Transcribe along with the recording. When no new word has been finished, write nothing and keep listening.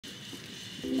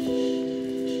So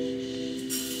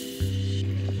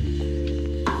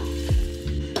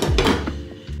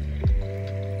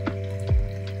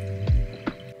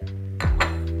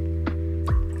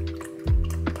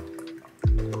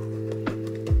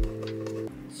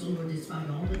Lord, despite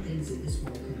all the things that this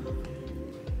world can offer,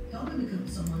 help me become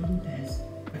someone who has.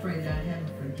 I pray that I have a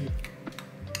forgive.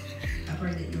 I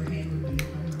pray that your hand will be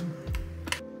upon my life.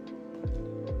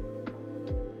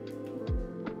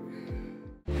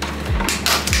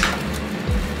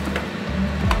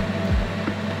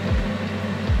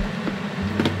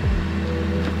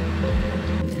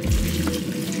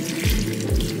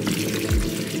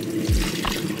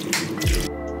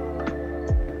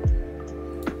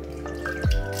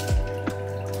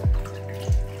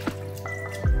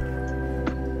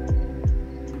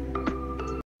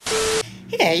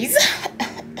 Guys,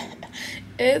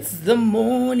 it's the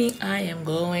morning. I am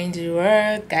going to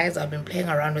work. Guys, I've been playing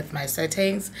around with my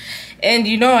settings, and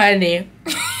you know, honey,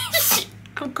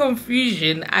 I'm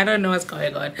confusion. I don't know what's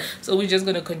going on, so we're just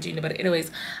gonna continue. But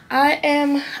anyways,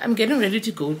 I'm getting ready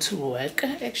to go to work.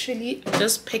 Actually, I'm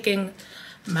just picking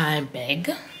my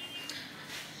bag.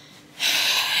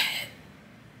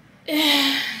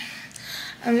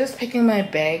 I'm just picking my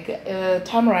bag.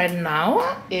 Time right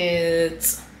now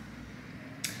it's,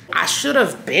 I should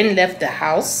have been left the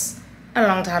house a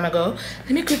long time ago.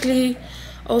 Let me quickly,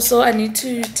 also I need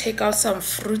to take out some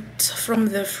fruit from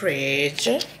the fridge.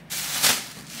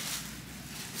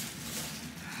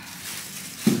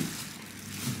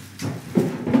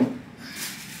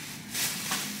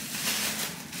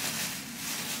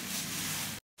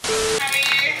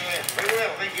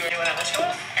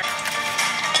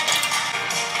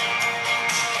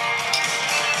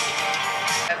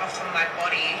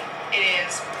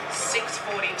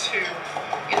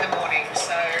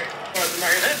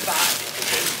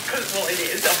 Well, it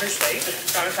is obviously.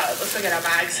 Let's look at our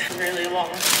bags. Really long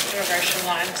immigration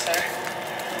line, so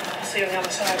we'll see on the other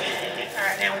side.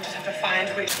 Alright, now we just have to find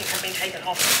which thing has been taken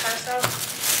off the carousel.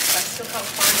 I still can't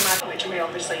find my, which we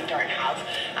obviously don't have.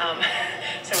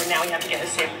 So now we have to get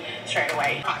this in straight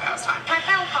away. 5 hours time. 5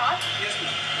 hour card? Yes,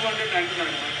 ma'am.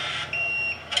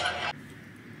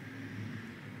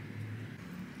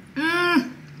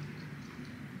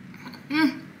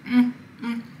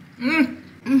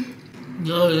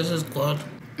 Yo, this is good.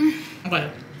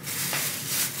 Okay,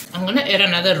 I'm gonna add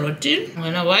another roti. I'm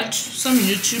gonna watch some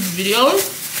YouTube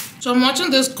videos. So I'm watching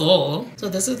this girl. So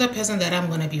this is the person that I'm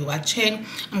gonna be watching.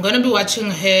 I'm gonna be watching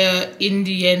her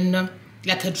Indian,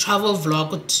 like a travel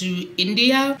vlog to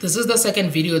India. This is the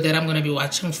second video that I'm gonna be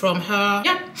watching from her.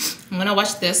 Yeah, I'm gonna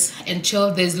watch this and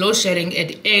chill. There's load shedding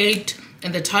at 8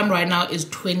 and the time right now is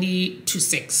 20 to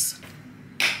 6.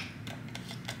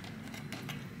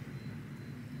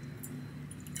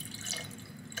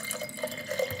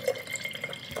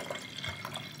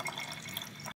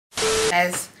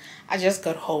 Guys, I just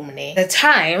got home now. The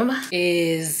time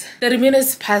is 33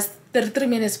 minutes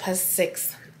past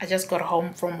 6. I just got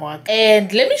home from work. And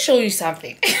let me show you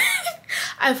something.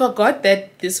 I forgot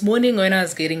that this morning when I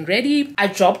was getting ready, I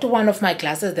dropped one of my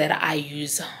glasses that I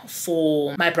use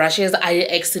for my brushes. I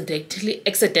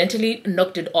accidentally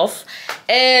knocked it off.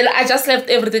 And I just left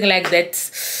everything like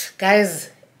that. Guys,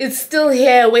 it's still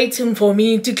here waiting for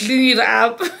me to clean it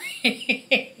up.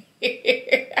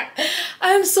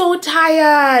 I'm so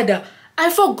tired. I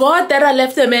forgot that I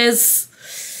left a mess.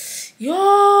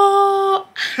 Yo,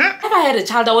 if I had a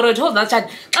child, I would have told that child,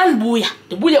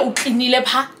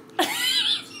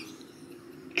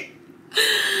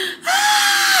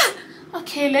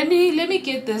 okay, let me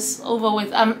get this over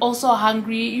with. I'm also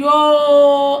hungry.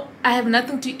 Yo, I have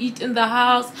nothing to eat in the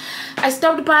house. I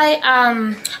stopped by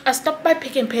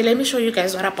Pick n Pay. Let me show you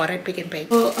guys what I bought at Pick n Pay.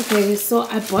 Oh, okay, so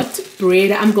I bought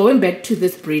bread. I'm going back to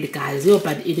this bread, guys. Yo,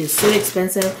 but it is so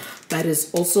expensive, but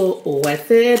it's also worth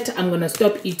it. I'm gonna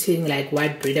stop eating like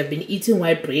white bread. I've been eating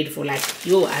white bread for like,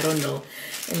 yo, I don't know.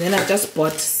 And then I just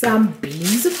bought some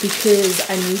beans because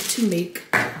I need to make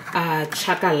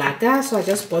chakalaka. So I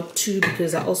just bought 2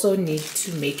 because I also need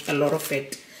to make a lot of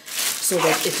it so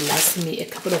that it lasts me a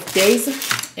couple of days.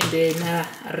 And then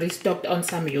I restocked on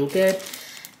some yogurt.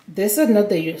 This is not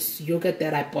the yogurt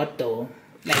that I bought though,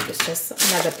 like it's just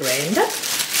another brand.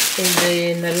 And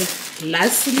then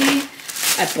lastly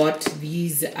I bought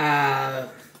these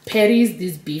patties,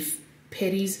 these beef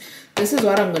patties. This is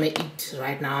what I'm gonna eat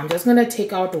right now. I'm just gonna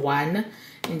take out one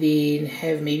and then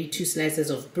have maybe 2 slices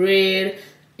of bread.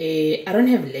 I don't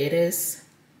have lettuce.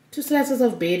 2 slices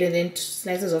of bread and then 2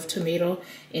 slices of tomato,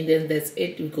 and then that's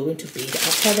it. We're going to bake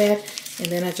after that. And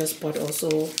then I just bought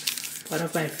also one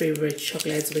of my favorite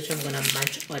chocolates, which I'm gonna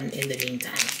munch on in the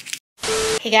meantime.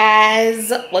 Hey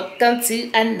guys, welcome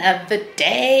to another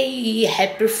day.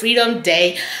 Happy Freedom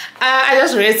Day. I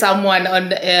just read someone on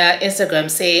Instagram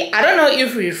say, I don't know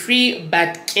if we're free,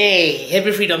 but hey,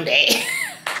 happy Freedom Day.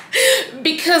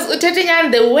 Because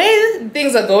the way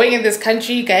things are going in this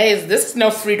country, guys, this is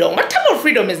not freedom. What type of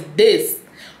freedom is this?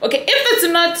 Okay, if it's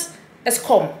not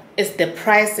ESCOM, it's the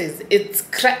prices, it's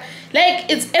like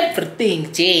it's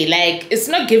everything, Jay. Like it's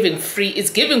not giving free, it's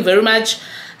giving very much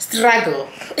struggle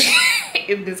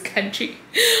in this country.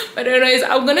 But anyways,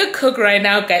 I'm gonna cook right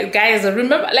now, guys.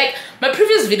 Remember, like my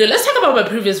previous video, let's talk about my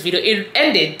previous video. It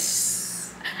ended,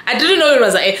 I didn't know it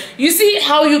was like, you see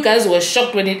how you guys were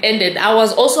shocked when it ended. I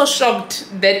was also shocked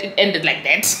that it ended like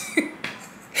that.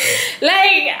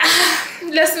 Like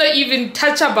let's not even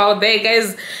touch about that,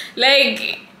 guys.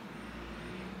 Like,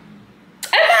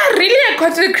 am I really a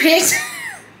content creator?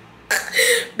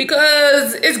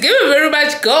 Because it's giving very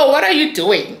much go. What are you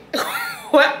doing?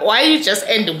 Why are you just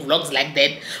ending vlogs like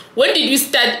that? When did you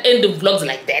start ending vlogs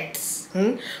like that?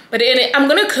 But anyway, I'm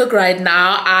gonna cook right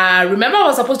now. Remember I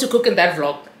was supposed to cook in that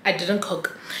vlog. I didn't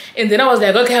cook. And then I was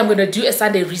like, okay, I'm gonna do a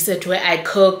Sunday reset where I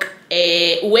cook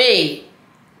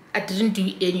I didn't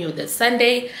do any of that.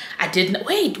 Sunday, I didn't.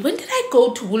 Wait, when did I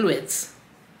go to Woolworths?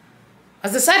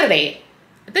 Was it Saturday?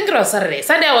 I think it was Saturday.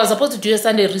 Sunday, I was supposed to do a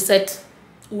Sunday reset.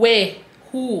 Where?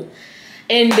 Who?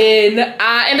 And then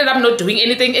I ended up not doing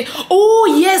anything.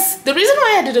 Oh yes, the reason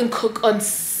why I didn't cook on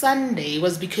Sunday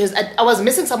was because I was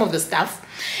missing some of the stuff,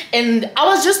 and I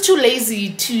was just too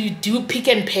lazy to do pick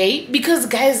and pay. Because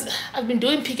guys, I've been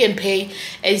doing pick and pay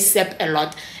ASAP a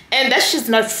lot, and that shit's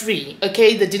not free.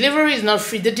 Okay, the delivery is not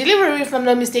free. The delivery, if I'm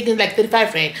not mistaken, is like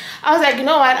 35 rand. I was like, you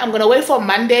know what, I'm gonna wait for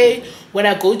Monday. When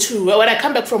I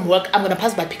come back from work, I'm gonna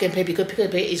pass by Pick and Pay because Pick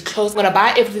and Pay is closed. I'm gonna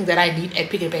buy everything that I need at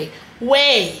Pick and Pay.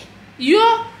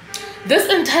 This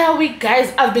entire week,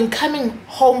 guys, I've been coming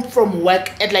home from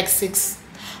work at like 6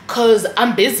 because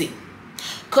I'm busy,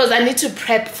 because I need to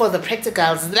prep for the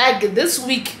practicals. Like this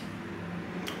week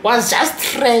was just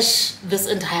trash, this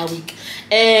entire week,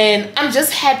 and I'm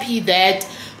just happy that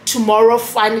tomorrow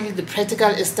finally the practical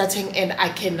is starting and I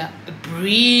can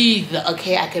breathe.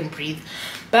 Okay, I can breathe.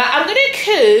 But I'm gonna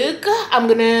cook. I'm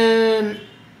gonna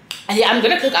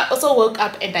cook. I also woke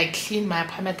up and I cleaned my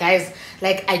apartment, guys.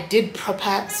 Like I did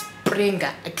proper spring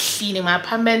cleaning. My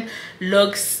apartment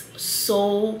looks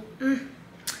so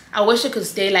I wish it could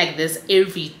stay like this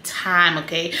every time,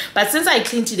 okay? But since I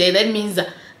cleaned today, that means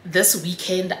this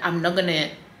weekend I'm not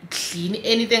gonna clean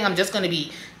anything. I'm just gonna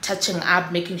be touching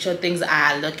up, making sure things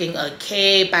are looking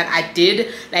okay. But I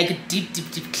did like deep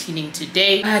cleaning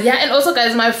today. Yeah, and also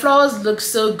guys, my flowers look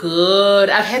so good.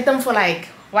 I've had them for like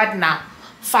what now,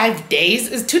 5 days.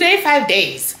 Is today 5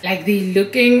 days? Like they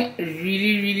looking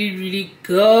really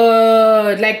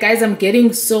good. Like guys, I'm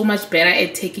getting so much better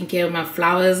at taking care of my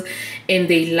flowers and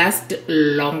they last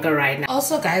longer right now.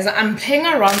 Also guys, I'm playing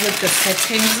around with the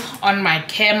settings on my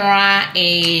camera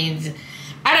and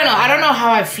I don't know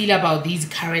how I feel about these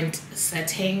current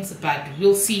settings, but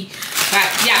we'll see. But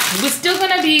yeah, we're still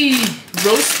gonna be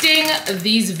roasting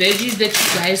these veggies that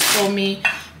you guys saw me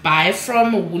buy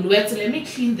from Woolworths. Let me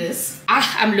clean this.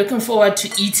 I'm looking forward to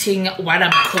eating what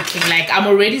I'm cooking. Like I'm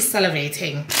already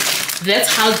salivating. That's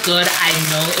how good I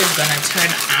know it's gonna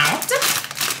turn out.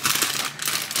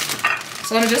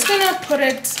 So I'm just gonna put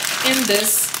it in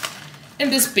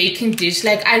this baking dish.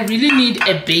 Like I really need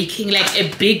a big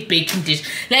baking dish.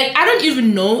 Like I don't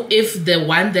even know if the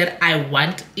one that I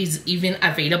want is even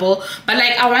available, but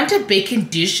like I want a baking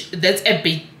dish that's a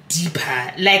bit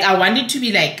deeper. Like I want it to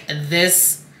be like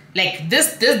this,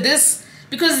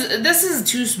 because this is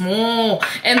too small,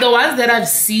 and the ones that I've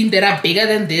seen that are bigger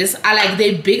than this are like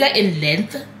they're bigger in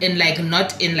length and like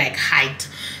not in like height.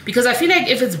 Because I feel like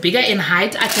if it's bigger in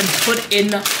height, I can put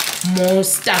in more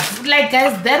stuff. Like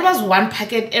guys, that was one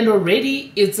packet and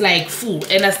already it's like full,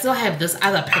 and I still have this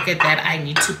other packet that I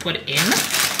need to put in.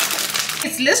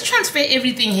 Let's transfer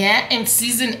everything here and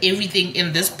season everything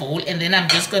in this bowl, and then I'm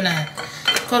just gonna,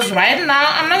 because right now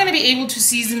I'm not gonna be able to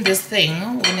season this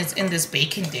thing when it's in this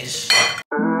baking dish.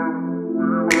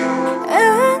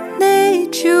 I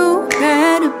need you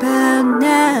right about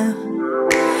now.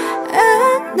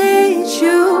 I need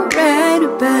you right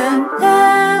about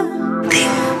now.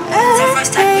 I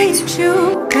need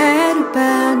you right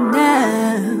about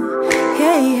now.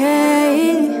 Hey,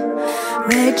 hey.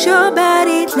 Read your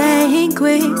body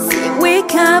language. See we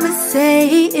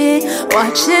conversating.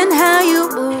 Watching how you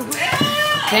move.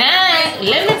 Guys,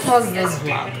 let me pause this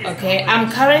vlog, okay?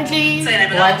 I'm currently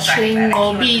watching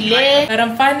Obile, but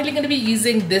I'm finally gonna be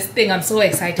using this thing. I'm so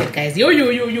excited, guys. Yo.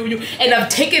 And I've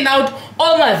taken out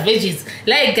all my veggies.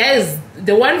 Like, guys,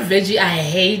 the one veggie I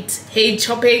hate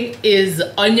chopping is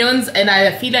onions, and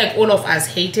I feel like all of us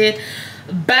hate it.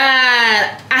 But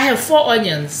I have 4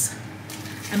 onions.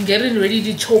 I'm getting ready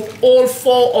to chop all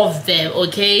 4 of them,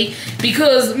 okay?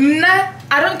 Because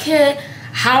I don't care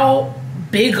how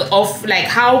big of, like,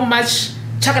 how much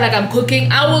chocolate I'm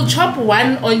cooking. I will chop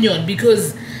 1 onion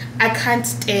because I can't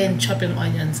stand chopping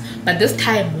onions. But this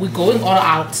time we're going all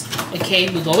out, okay?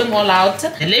 We're going all out.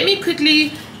 And let me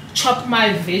quickly chop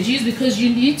my veggies, because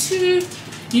you need to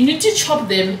chop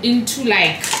them into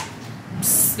like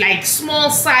small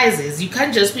sizes. You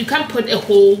can't put a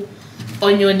whole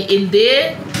onion in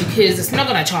there because it's not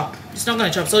gonna chop.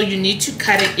 So you need to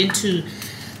cut it into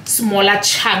smaller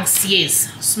chunks. Yes,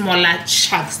 smaller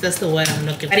chunks, that's the word I'm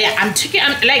looking for. But yeah, I'm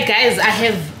like, guys, I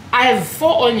have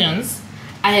 4 onions,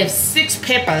 I have 6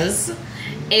 peppers,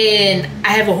 and I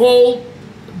have a whole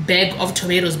bag of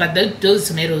tomatoes. But those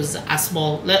tomatoes are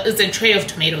small. It's a tray of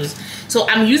tomatoes, so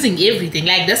I'm using everything.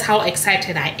 Like, that's how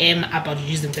excited I am about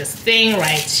using this thing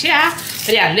right here.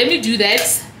 But yeah, let me do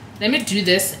this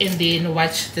and then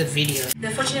watch the video. The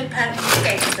fortunate part, you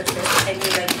guys is the best, and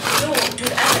you're like, yo,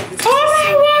 dude, I like this. Oh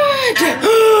my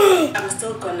god! I'm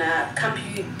still gonna come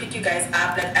pick you guys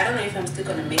up. Like, I don't know if I'm still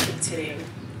gonna make it to the day.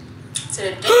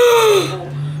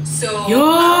 So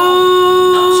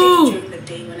I'll check you during the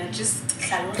day when I just.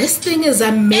 This thing is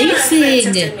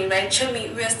amazing. Me, right? Show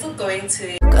me, we are still going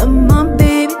to. Come on,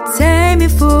 baby, take me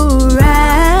for a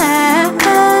ride.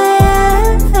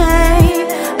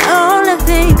 All I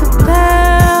think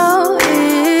about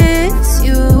is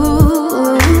you,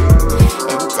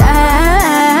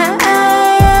 and I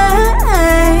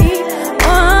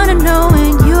wanna know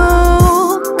when you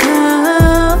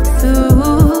come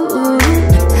through.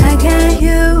 I got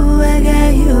you, babe.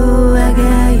 I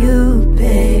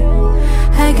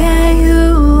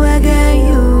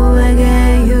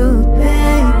got you,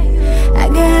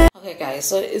 babe. Okay guys,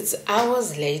 so it's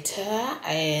hours later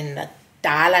and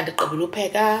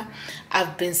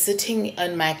I've been sitting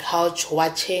on my couch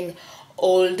watching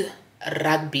old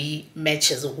rugby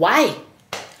matches. Why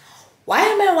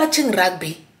am I watching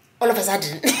rugby all of a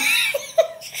sudden?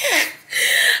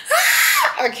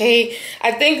 Okay,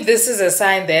 I think this is a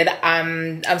sign that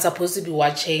I'm supposed to be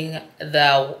watching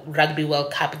the Rugby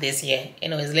World Cup this year.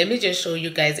 Anyways, let me just show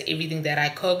you guys everything that I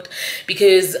cooked,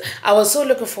 because I was so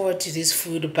looking forward to this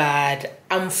food, but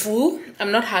I'm full.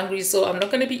 I'm not hungry, so I'm not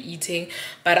going to be eating,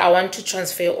 but I want to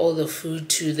transfer all the food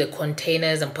to the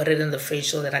containers and put it in the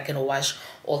fridge so that I can wash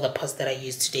all the pots that I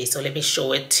used today. So let me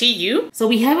show it to you. So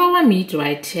we have our meat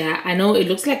right here. I know it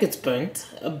looks like it's burnt,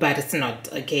 but it's not.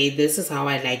 Okay, this is how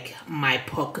I like my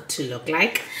pork to look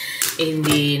like. And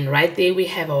then right there we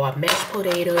have our mashed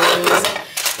potatoes, and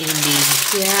then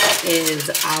here is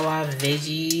our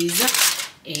veggies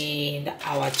and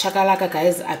our chakalaka.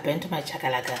 Guys, I burnt my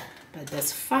chakalaka, but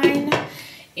that's fine.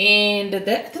 And I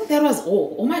think that was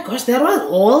all. Oh my gosh, that was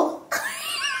all.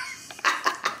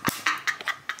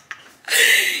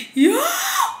 Yeah,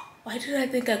 why did I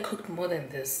think I cooked more than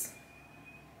this?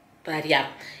 But yeah,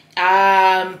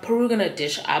 probably gonna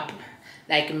dish up,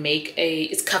 like make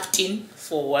it's kaftin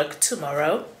for work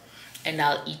tomorrow, and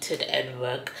I'll eat it at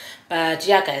work. But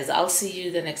yeah guys, I'll see you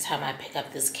the next time I pick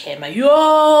up this camera.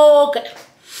 Yo,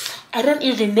 I don't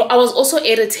even know. I was also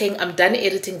editing. I'm done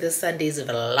editing this Sunday's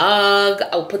vlog.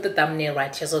 I'll put the thumbnail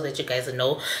right here so that you guys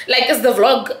know. Like, it's the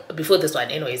vlog before this one.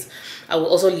 Anyways, I will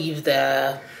also leave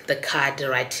the card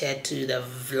right here to the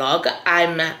vlog.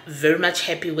 I'm very much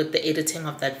happy with the editing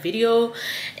of that video,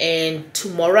 and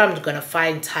tomorrow I'm gonna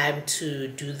find time to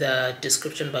do the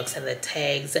description box and the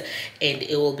tags, and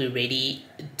it will be ready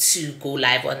to go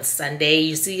live on Sunday.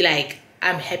 You see, like,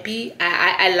 I'm happy.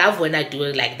 I love when I do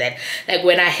it like that. Like,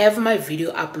 when I have my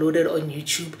video uploaded on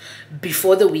YouTube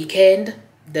before the weekend,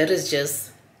 that's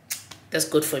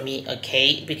good for me,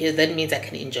 okay? Because that means I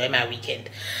can enjoy my weekend.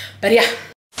 But yeah.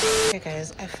 Okay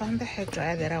guys, I found the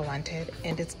hairdryer that I wanted,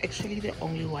 and it's actually the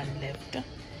only one left.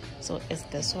 So it's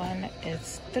this one.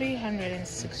 It's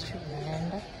 360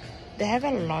 rand. They have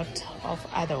a lot of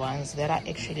other ones that are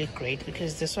actually great,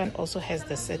 because this one also has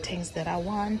the settings that I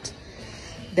want.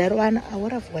 That one, I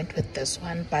would have went with this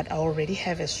one, but I already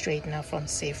have a straightener from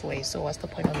Safeway, so what's the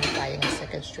point of me buying a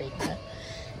second straightener?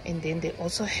 And then they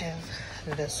also have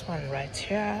this one right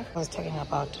here I was talking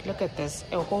about. Look at this,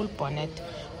 a whole bonnet,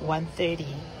 130.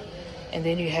 And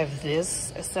then you have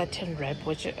this, a satin wrap,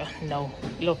 which no,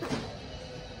 look,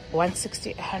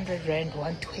 160, 100 rand,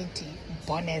 120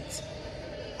 bonnet.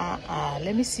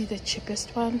 Let me see the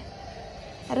cheapest one.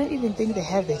 I don't even think they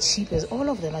have the cheapest. All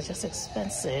of them are just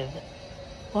expensive.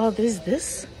 Well, there's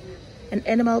this, an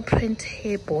animal print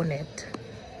hair bonnet.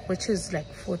 which is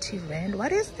like 40 rand.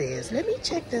 What is this? Let me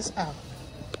check this out.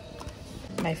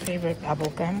 My favorite bubble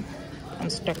gum. I'm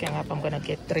stocking up. I'm gonna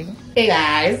get 3. Hey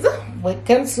guys,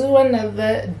 welcome to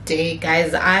another day.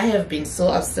 Guys, I have been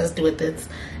so obsessed with this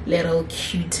little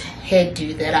cute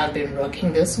hairdo that I've been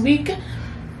rocking this week.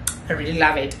 I really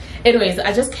love it. Anyways,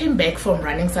 I just came back from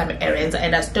running some errands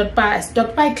and I stopped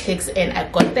by Clicks and I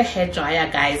got the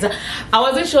hairdryer, guys. I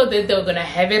wasn't sure that they were gonna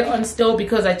have it on store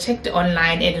because I checked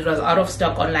online and it was out of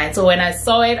stock online. So when I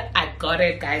saw it, I got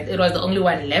it, guys. It was the only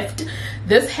one left.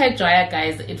 This hairdryer,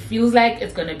 guys, it feels like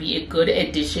it's gonna be a good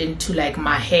addition to like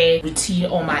my hair routine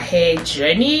or my hair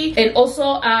journey. And also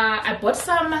I bought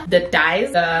the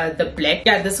dyes, the black.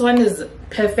 Yeah, this one is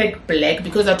perfect black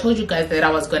because I told you guys that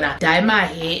I was gonna dye my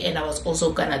hair and I was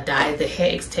also gonna dye the hair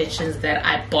extensions that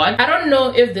I bought. I don't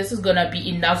know if this is gonna be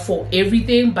enough for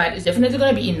everything, but it's definitely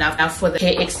gonna be enough for the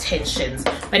hair extensions.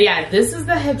 But yeah, this is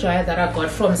the hairdryer that I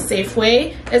got from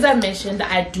Safeway. As I mentioned,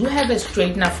 I do have a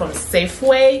straightener from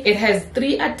Safeway. It has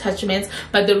 3 attachments,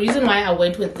 but the reason why I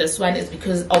went with this one is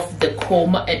because of the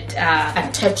comb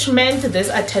attachment. This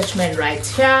attachment right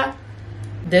here,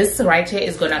 this right here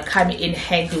is gonna come in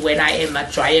handy when I am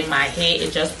drying my hair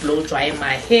and just blow drying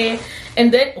my hair.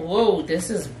 And then, whoa, this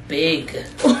is big.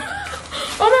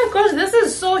 Oh my gosh, this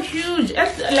is so huge.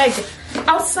 It's like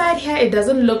outside here it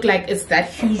doesn't look like it's that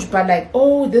huge, but like,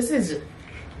 oh, this is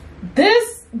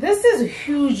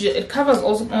huge. It covers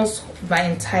almost my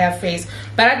entire face.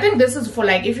 But I think this is for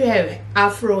like if you have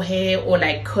afro hair or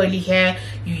like curly hair,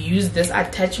 you use this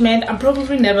attachment. I'm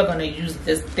probably never gonna use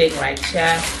this thing right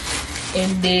here.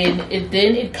 And then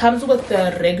it comes with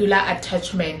the regular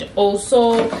attachment.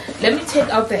 Also, let me take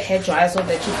out the hairdryer so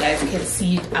that you guys can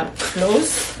see it up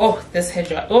close. Oh, this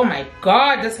hairdryer, oh my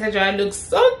god, this hairdryer looks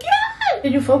so good.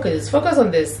 Can you focus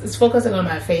on this? It's focusing on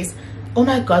my face. Oh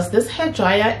my gosh, this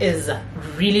hairdryer is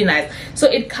really nice.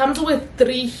 So it comes with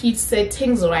 3 heat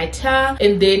settings right here,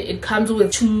 and then it comes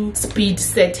with 2 speed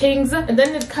settings, and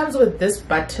then it comes with this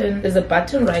button. There's a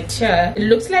button right here. It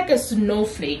looks like a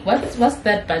snowflake. What's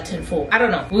that button for? I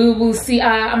don't know. We will see.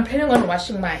 I'm planning on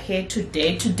washing my hair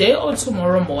today or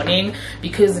tomorrow morning,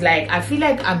 because like I feel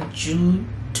like I'm due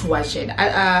to wash it.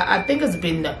 I think it's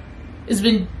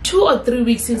been 2 or 3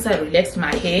 weeks since I relaxed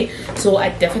my hair, so I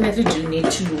definitely do need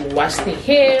to wash the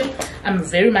hair. I'm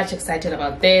very much excited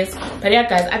about this. But yeah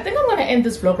guys, I think I'm gonna end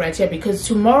this vlog right here because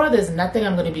tomorrow there's nothing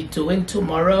I'm gonna be doing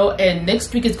tomorrow, and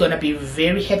next week is gonna be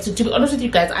very hectic. To be honest with you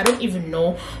guys, I don't even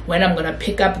know when I'm gonna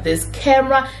pick up this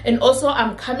camera. And also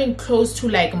I'm coming close to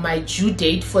like my due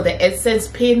date for the Essence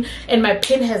pin, and my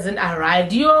pin hasn't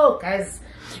arrived. Yo guys,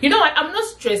 you know what, I'm not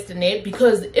stressed in it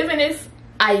because even if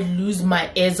I lose my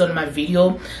ads on my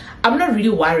video, I'm not really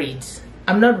worried.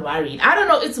 I'm not worried. I don't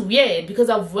know, it's weird because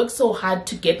I've worked so hard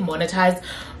to get monetized,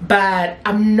 but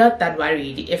I'm not that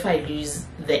worried if I lose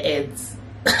the ads.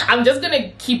 I'm just gonna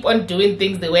keep on doing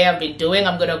things the way I've been doing.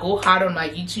 I'm gonna go hard on my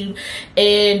YouTube,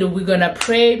 and we're gonna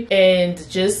pray and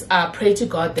just pray to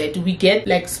God that we get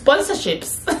like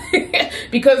sponsorships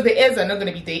because the ads are not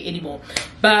gonna be there anymore.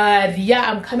 But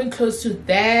yeah, I'm coming close to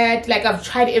that. Like I've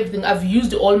tried everything. I've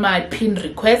used all my pin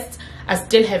requests. I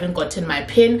still haven't gotten my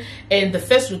pin, and the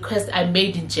first request I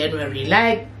made in January.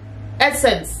 Like,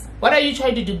 Essence, what are you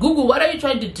trying to do? Google, what are you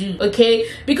trying to do? Okay,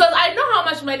 because I know how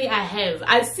much money I have.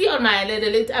 I see on my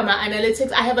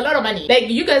analytics I have a lot of money. Like,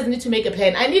 you guys need to make a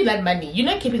plan. I need that money. You're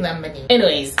not keeping that money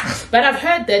anyways. But I've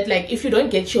heard that like if you don't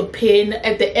get your pin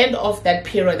at the end of that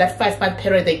period, that 5-month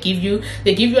period, they give you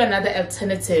another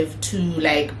alternative to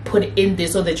like put in there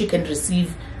so that you can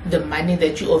receive the money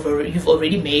that you've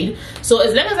already made. So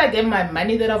as long as I get my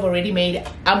money that I've already made,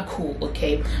 I'm cool.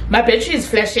 Okay, my battery is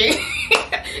flashing.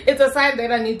 It's a sign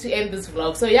that I need to end this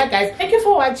vlog. So yeah guys, thank you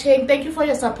for watching. Thank you for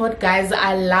your support guys.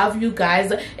 I love you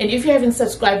guys. And if you haven't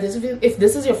subscribed, if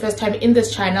this is your first time in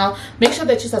this channel, make sure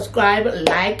that you subscribe,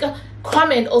 like,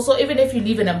 comment. Also, even if you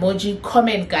leave an emoji,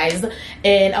 comment guys,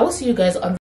 and I will see you guys on